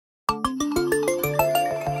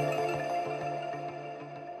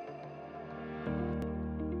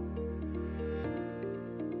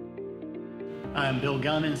I'm Bill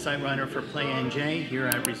Gelman, site runner for Play NJ here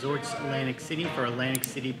at Resorts Atlantic City for Atlantic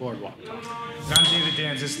City Boardwalk. And I'm David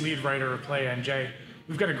Danzis, lead writer of Play NJ.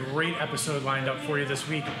 We've got a great episode lined up for you this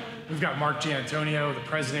week. We've got Mark Giannantonio, the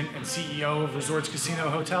president and CEO of Resorts Casino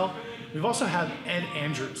Hotel. We've also had Ed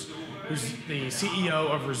Andrews, who's the CEO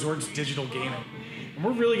of Resorts Digital Gaming. And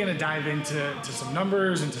we're really going to dive into some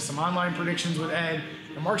numbers, into some online predictions with Ed.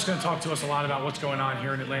 And Mark's going to talk to us a lot about what's going on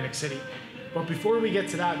here in Atlantic City. But before we get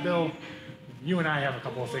to that, Bill, you and I have a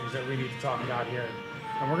couple of things that we need to talk about here.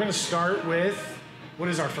 And we're going to start with, what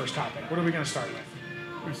is our first topic? What are we going to start with?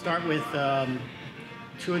 We're going to start with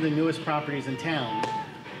two of the newest properties in town,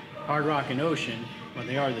 Hard Rock and Ocean. Well,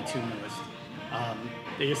 they are the two newest.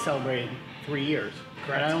 They just celebrated 3 years.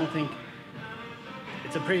 Correct. But I don't think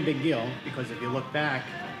it's a pretty big deal because if you look back,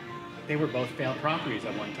 they were both failed properties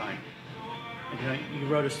at one time. And, you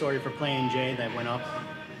wrote a story for Play NJ that went up,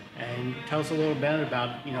 and tell us a little bit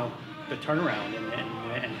about the turnaround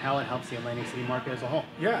and how it helps the Atlantic City market as a whole.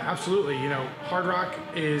 Yeah, absolutely. Hard Rock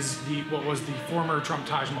is what was the former Trump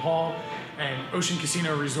Taj Mahal, and Ocean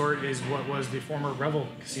Casino Resort is what was the former Revel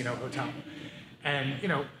Casino Hotel. And,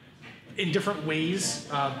 in different ways,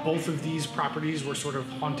 both of these properties were sort of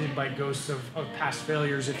haunted by ghosts of past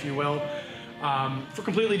failures, if you will, for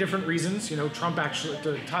completely different reasons. Trump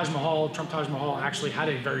Taj Mahal actually had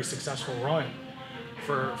a very successful run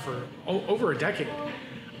for over a decade.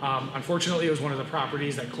 Unfortunately, it was one of the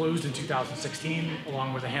properties that closed in 2016,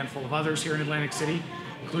 along with a handful of others here in Atlantic City,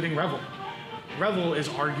 including Revel. Revel is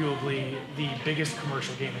arguably the biggest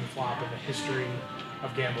commercial gaming flop in the history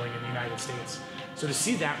of gambling in the United States. So to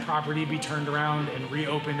see that property be turned around and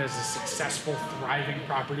reopened as a successful, thriving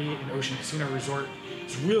property in Ocean Casino Resort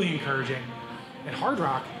is really encouraging. And Hard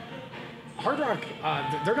Rock,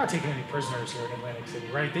 they're not taking any prisoners here in Atlantic City,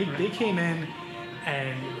 right? They came in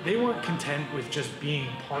and they weren't content with just being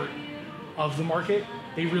part of the market.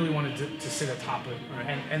 They really wanted to sit atop it,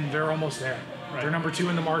 and they're almost there. Right. They're number 2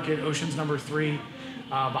 in the market. Ocean's number 3,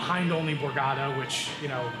 behind only Borgata, which,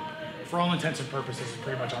 for all intents and purposes, is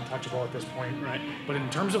pretty much untouchable at this point. Right. But in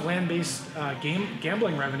terms of land-based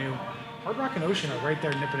gambling revenue, Hard Rock and Ocean are right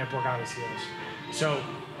there nipping at Borgata's heels. So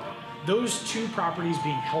those two properties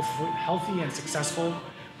being healthy and successful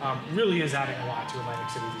really is adding a lot to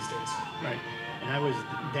Atlantic City these days. Right. And I was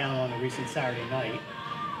down on a recent Saturday night,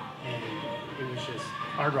 and it was just,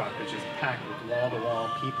 Hard Rock was just packed with wall-to-wall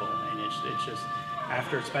people, and it's just,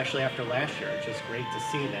 especially after last year, it's just great to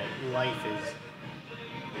see that life is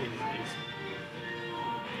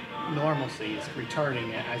normalcy is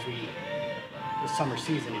returning as the summer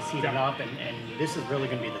season is heating up, and this is really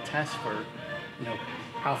going to be the test for,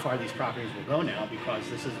 how far these properties will go now, because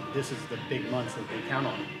this is the big months that they count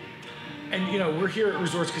on. And we're here at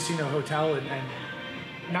Resorts Casino Hotel, and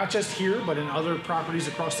not just here, but in other properties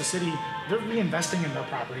across the city, they're reinvesting in their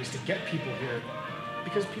properties to get people here,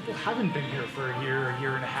 because people haven't been here for a year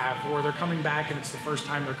and a half, or they're coming back and it's the first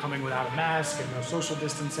time they're coming without a mask and no social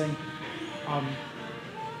distancing.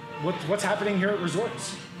 What's happening here at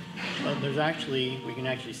Resorts? Well, we can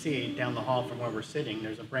actually see down the hall from where we're sitting,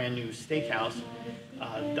 there's a brand new steakhouse,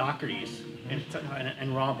 Doherty's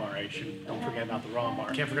and Raw Bar. Don't forget about the Raw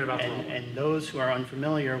Bar. Can't forget about the Raw Bar. And those who are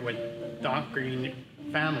unfamiliar with Doherty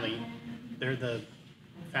family, they're the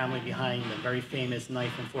family behind the very famous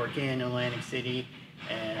Knife and Fork Inn in Atlantic City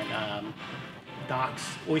and Doc's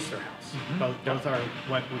Oyster House. Mm-hmm. Both are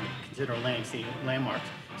what we consider Atlantic City landmarks.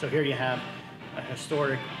 So here you have a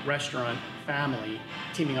historic restaurant family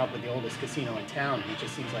teaming up with the oldest casino in town, and it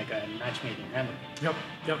just seems like a match made in heaven.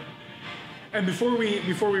 Yep. And before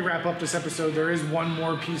we wrap up this episode, there is one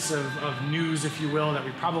more piece of news, if you will, that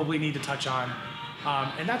we probably need to touch on,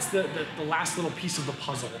 and that's the last little piece of the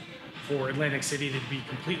puzzle for Atlantic City to be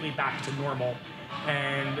completely back to normal,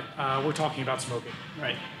 and we're talking about smoking.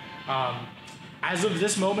 Right. As of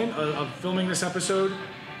this moment of filming this episode,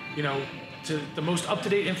 the most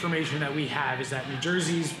up-to-date information that we have is that New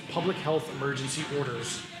Jersey's public health emergency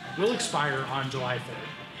orders will expire on July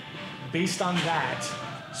 3rd. Based on that,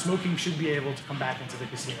 smoking should be able to come back into the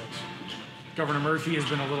casinos. Governor Murphy has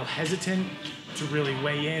been a little hesitant to really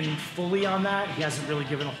weigh in fully on that. He hasn't really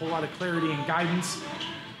given a whole lot of clarity and guidance.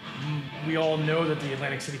 We all know that the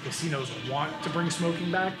Atlantic City casinos want to bring smoking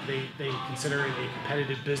back. They consider it a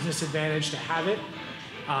competitive business advantage to have it.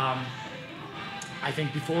 I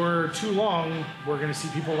think before too long, we're going to see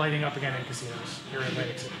people lighting up again in casinos here in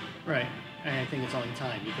Atlantic City. Right, and I think it's only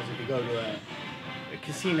time, because if you go to a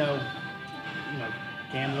casino,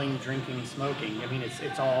 gambling, drinking, smoking, I mean,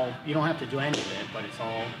 it's all, you don't have to do any of it, but it's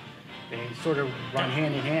all, they sort of run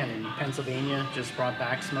hand in hand. And Pennsylvania just brought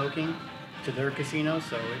back smoking to their casino,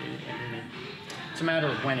 so It's a matter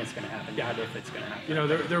of when it's going to happen, not if it's going to happen. You know,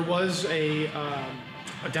 there was a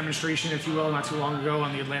demonstration, if you will, not too long ago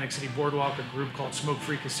on the Atlantic City Boardwalk, a group called Smoke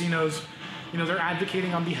Free Casinos. You know, they're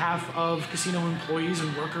advocating on behalf of casino employees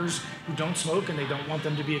and workers who don't smoke, and they don't want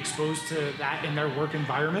them to be exposed to that in their work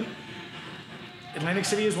environment. Atlantic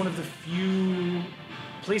City is one of the few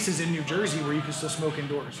places in New Jersey where you can still smoke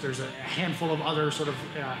indoors. There's a handful of other sort of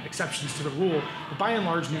exceptions to the rule, but by and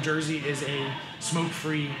large, New Jersey is a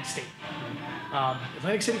smoke-free state.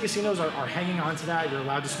 Atlantic City casinos are hanging on to that. You're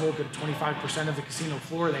allowed to smoke at 25% of the casino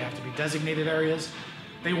floor. They have to be designated areas.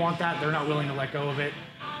 They want that. They're not willing to let go of it.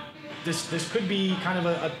 This could be kind of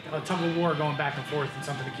a tug of war going back and forth, and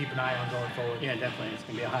something to keep an eye on going forward. Yeah, definitely. It's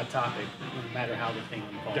going to be a hot topic, no matter how the thing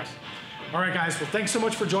unfolds. Yes. All right, guys. Well, thanks so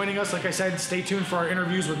much for joining us. Like I said, stay tuned for our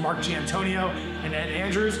interviews with Mark Giannantonio and Ed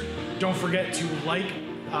Andrews. Don't forget to like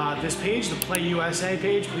this page, the Play USA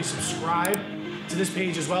page. Please subscribe to this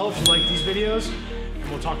page as well if you like these videos. And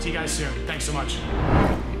we'll talk to you guys soon. Thanks so much.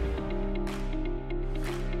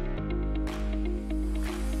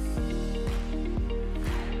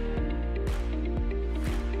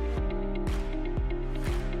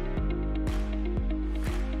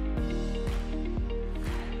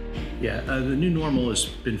 Yeah, the new normal has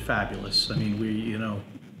been fabulous. I mean,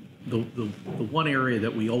 the one area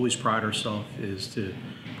that we always pride ourselves is to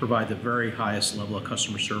provide the very highest level of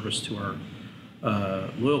customer service to our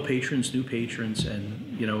loyal patrons, new patrons,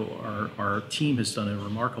 and our team has done a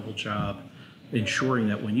remarkable job ensuring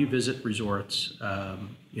that when you visit resorts,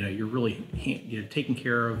 you're really taken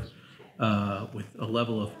care of with a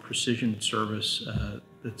level of precision service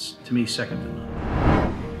that's, to me, second to none.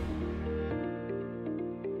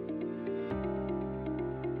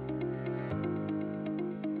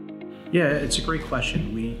 Yeah, it's a great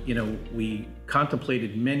question. We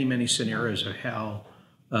contemplated many scenarios of how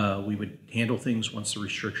we would handle things once the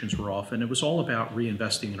restrictions were off, and it was all about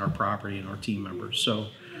reinvesting in our property and our team members. So,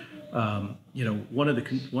 one of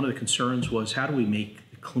the concerns was, how do we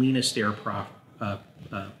make the cleanest air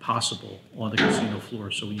possible on the casino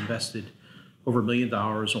floor? So we invested over $1 million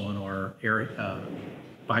on our air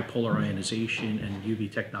bipolar ionization and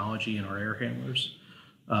UV technology in our air handlers.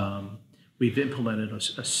 We've implemented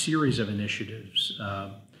a series of initiatives.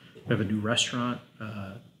 We have a new restaurant,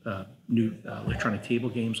 new electronic table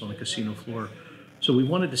games on the casino floor. So we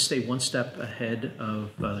wanted to stay one step ahead of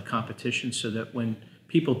the competition, so that when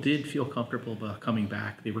people did feel comfortable about coming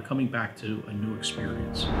back, they were coming back to a new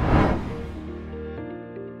experience.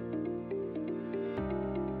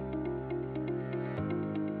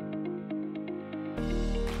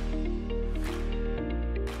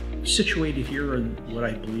 Situated here in what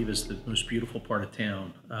I believe is the most beautiful part of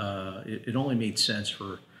town, it only made sense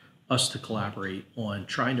for us to collaborate on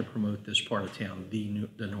trying to promote this part of town,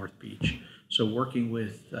 the North Beach. So working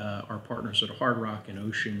with our partners at Hard Rock and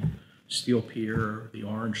Ocean, Steel Pier, the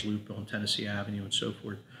Orange Loop on Tennessee Avenue, and so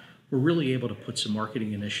forth, we're really able to put some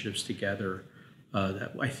marketing initiatives together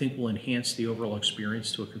that I think will enhance the overall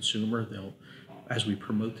experience to a consumer. As we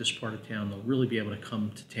promote this part of town, they'll really be able to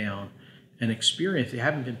come to town and experience. If they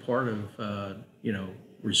haven't been part of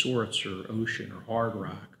resorts or Ocean or Hard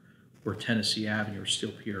Rock or Tennessee Avenue or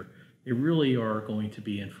Steel Pier, they really are going to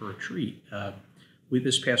be in for a treat.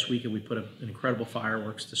 This past weekend we put an incredible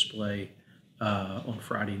fireworks display on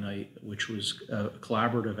Friday night, which was a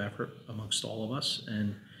collaborative effort amongst all of us,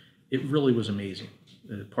 and it really was amazing.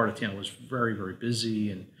 The part of town was very busy,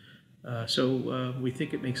 and so we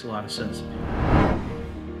think it makes a lot of sense to do that.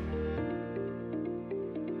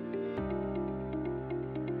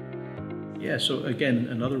 Yeah, so again,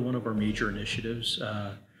 another one of our major initiatives.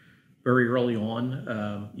 Very early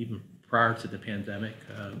on, even prior to the pandemic,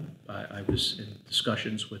 I was in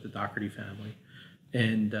discussions with the Doherty family.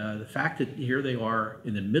 And the fact that here they are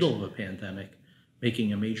in the middle of a pandemic,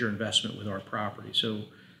 making a major investment with our property. So,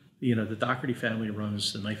 the Doherty family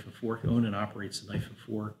runs the Knife and Fork, owns and operates the Knife and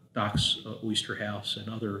Fork, Doc's Oyster House, and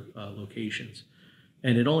other locations.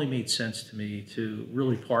 And it only made sense to me to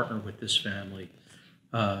really partner with this family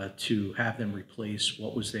to have them replace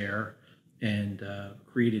what was there, and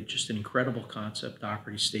created just an incredible concept,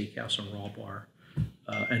 Doherty Steakhouse and Raw Bar,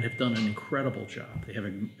 and have done an incredible job. They have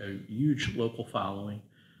a huge local following,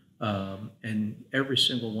 and every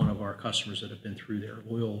single one of our customers that have been through there,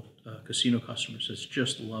 loyal casino customers, has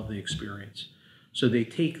just loved the experience. So they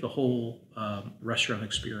take the whole restaurant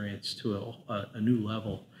experience to a new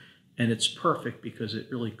level, and it's perfect because it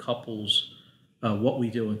really couples what we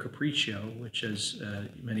do in Capriccio, which, as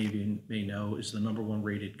many of you may know, is the #1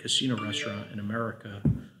 rated casino restaurant in America,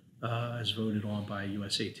 as voted on by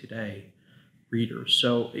USA Today readers.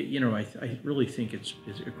 So, I really think it's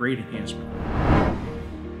a great enhancement.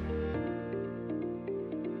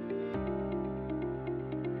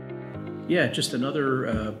 Yeah, just another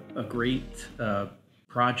a great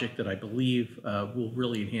project that I believe will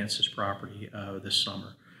really enhance this property this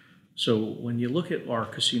summer. So when you look at our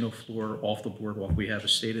casino floor off the boardwalk, we have a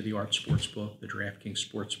state-of-the-art sports book, the DraftKings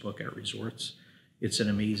Sportsbook at resorts. It's an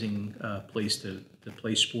amazing place to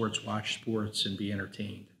play sports, watch sports, and be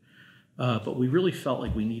entertained. But we really felt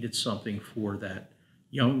like we needed something for that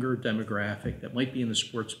younger demographic that might be in the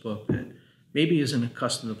sports book that maybe isn't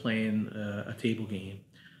accustomed to playing a table game.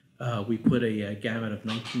 We put a gamut of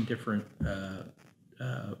 19 different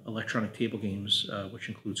electronic table games, which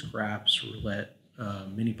includes craps, roulette,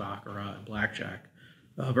 mini baccarat, and blackjack,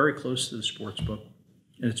 very close to the sports book,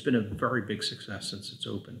 and it's been a very big success since it's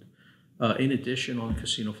opened. In addition, on the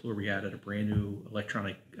casino floor, we added a brand new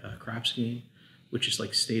electronic craps game, which is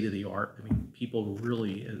like state of the art. I mean, people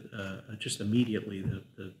really just immediately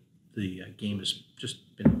the game has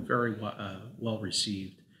just been very well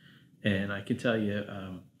received, and I can tell you,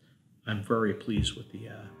 I'm very pleased with the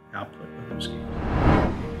output of those games.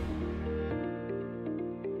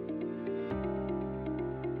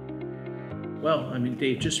 Well, I mean,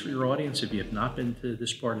 Dave, just for your audience, if you have not been to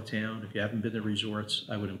this part of town, if you haven't been to resorts,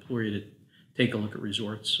 I would implore you to take a look at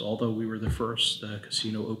resorts. Although we were the first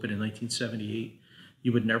casino open in 1978,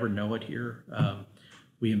 you would never know it here.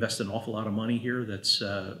 We invested an awful lot of money here that's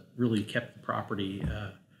really kept the property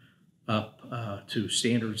up to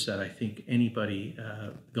standards that I think anybody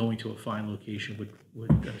going to a fine location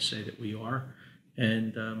would say that we are.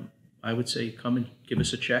 And I would say come and give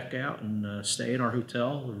us a check out and stay in our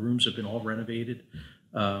hotel. The rooms have been all renovated.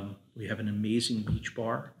 We have an amazing beach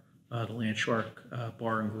bar, the Landshark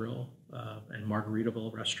Bar and Grill and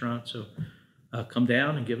Margaritaville restaurant. So come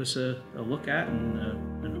down and give us a look at,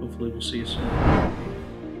 and hopefully we'll see you soon.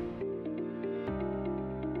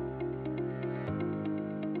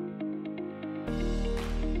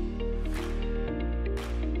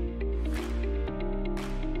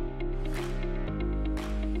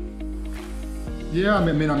 Yeah, I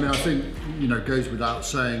think, it goes without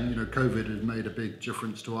saying, COVID has made a big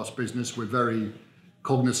difference to us business. We're very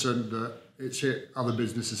cognizant that it's hit other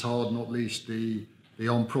businesses hard, not least the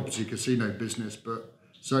on-property casino business, but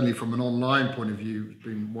certainly from an online point of view, it's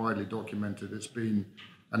been widely documented. It's been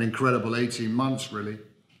an incredible 18 months, really.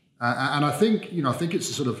 And I think it's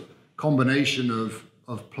a sort of combination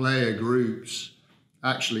of player groups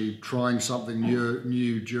actually trying something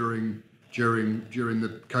new during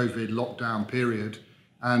the COVID lockdown period,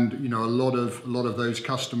 and a lot of those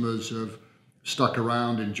customers have stuck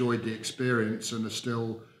around, enjoyed the experience, and are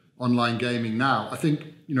still online gaming now. I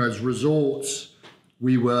think as resorts,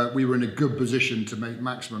 we were in a good position to make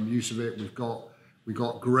maximum use of it. We've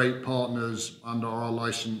got great partners under our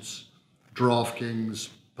license, DraftKings,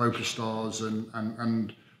 PokerStars,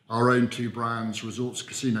 and our own two brands,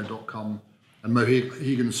 resortscasino.com and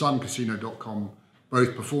mohegansuncasino.com.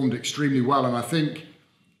 Both performed extremely well, and I think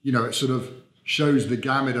it sort of shows the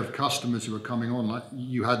gamut of customers who are coming on. Like,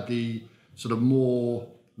 you had the sort of more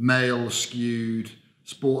male skewed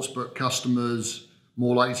sportsbook customers,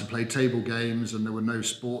 more likely to play table games, and there were no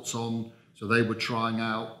sports on, so they were trying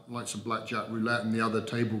out likes of blackjack, roulette, and the other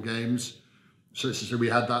table games. So we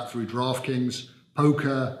had that through DraftKings.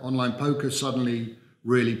 Poker, online poker, suddenly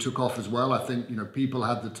really took off as well. I think people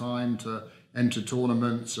had the time to enter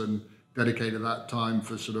tournaments and dedicated that time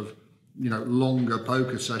for sort of longer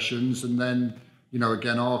poker sessions. And then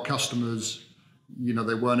again, our customers,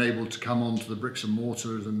 they weren't able to come onto the bricks and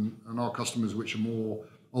mortars, and our customers, which are more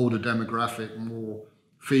older demographic, more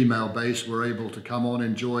female based, were able to come on,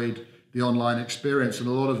 enjoyed the online experience, and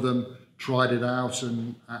a lot of them tried it out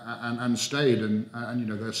and stayed, and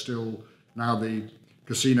they're still, now the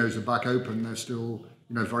casinos are back open, they're still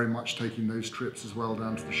very much taking those trips as well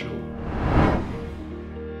down to the shore.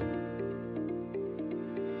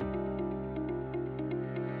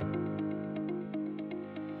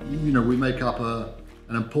 We make up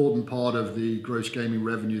an important part of the gross gaming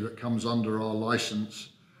revenue that comes under our license.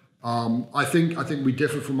 I think we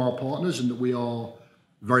differ from our partners in that we are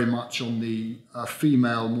very much on the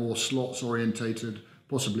female, more slots orientated,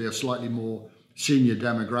 possibly a slightly more senior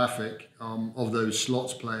demographic of those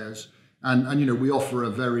slots players, and we offer a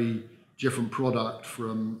very different product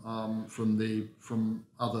from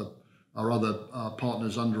our other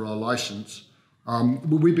partners under our license.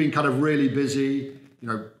 We've been kind of really busy,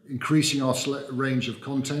 increasing our range of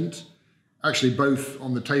content, actually both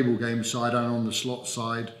on the table game side and on the slot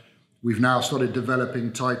side. We've now started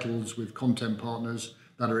developing titles with content partners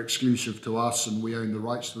that are exclusive to us, and we own the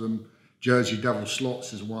rights to them. Jersey Devil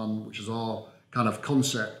Slots is one, which is our kind of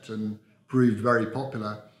concept and proved very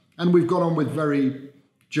popular. And we've got on with very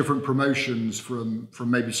different promotions from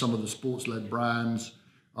maybe some of the sports-led brands.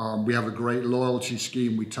 We have a great loyalty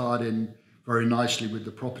scheme. We tied in very nicely with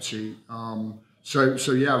the property.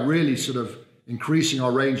 So yeah, really sort of increasing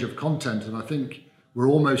our range of content. And I think we're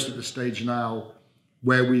almost at the stage now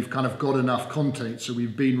where we've kind of got enough content. So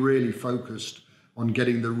we've been really focused on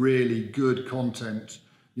getting the really good content,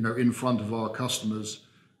 you know, in front of our customers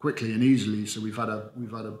quickly and easily. So we've had a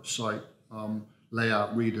site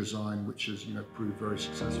layout redesign, which has, you know, proved very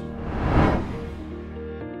successful.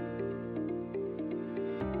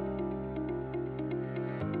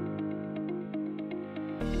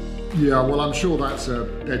 Yeah, well, I'm sure that's a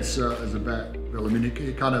dead cert as a bet, Bill. I mean,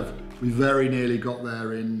 it kind of, we very nearly got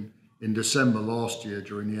there in December last year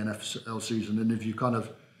during the NFL season. And if you kind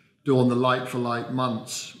of do on the like-for-like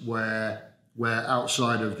months where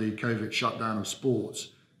outside of the COVID shutdown of sports,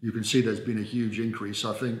 you can see there's been a huge increase.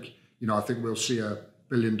 I think, you know, I think we'll see $1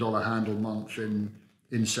 billion handle month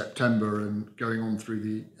in September and going on through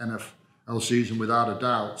the NFL season without a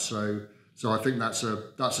doubt. So I think that's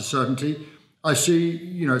a certainty. I see,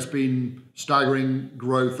 you know, it's been staggering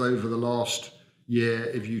growth over the last year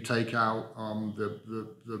if you take out the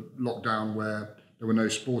lockdown where there were no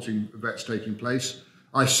sporting events taking place.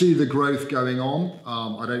 I see the growth going on.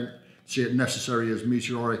 I don't see it necessarily as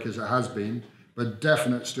meteoric as it has been, but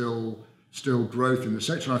definite still growth in the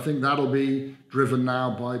sector. And I think that'll be driven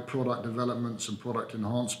now by product developments and product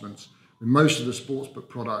enhancements. And most of the sportsbook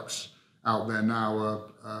products out there now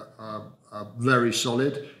are very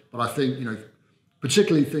solid, but I think, you know,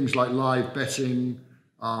 particularly things like live betting,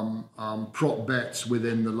 prop bets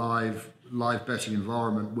within the live betting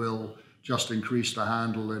environment will just increase the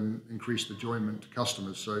handle and increase the enjoyment to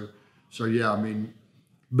customers. So yeah, I mean,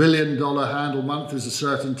 $1 billion handle month is a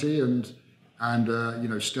certainty, and you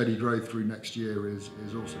know, steady growth through next year is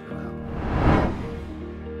also going to happen.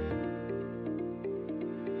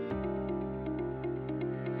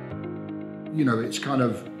 You know, it's kind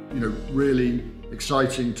of, you know, really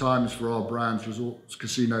exciting times for our brands,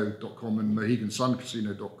 resortscasino.com and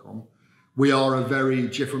mohegansuncasino.com. We are a very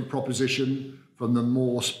different proposition from the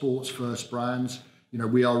more sports-first brands. You know,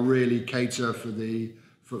 we are really cater for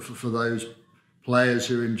those players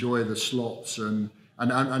who enjoy the slots, and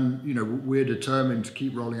you know, we're determined to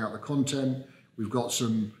keep rolling out the content. We've got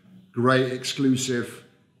some great exclusive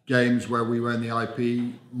games where we own the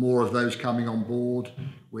IP, more of those coming on board.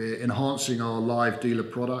 We're enhancing our live dealer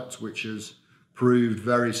product, which has proved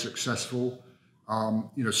very successful.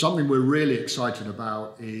 You know, something we're really excited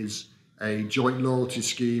about is a joint loyalty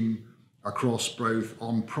scheme across both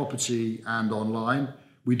on property and online.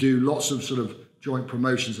 We do lots of sort of joint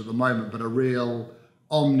promotions at the moment, but a real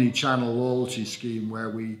omni-channel loyalty scheme where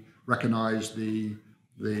we recognize the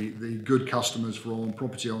good customers for on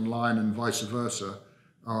property online and vice versa.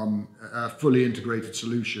 A fully integrated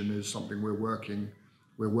solution is something we're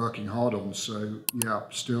working hard on. So yeah,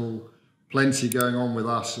 still plenty going on with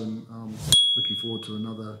us, and looking forward to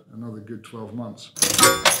another good 12 months.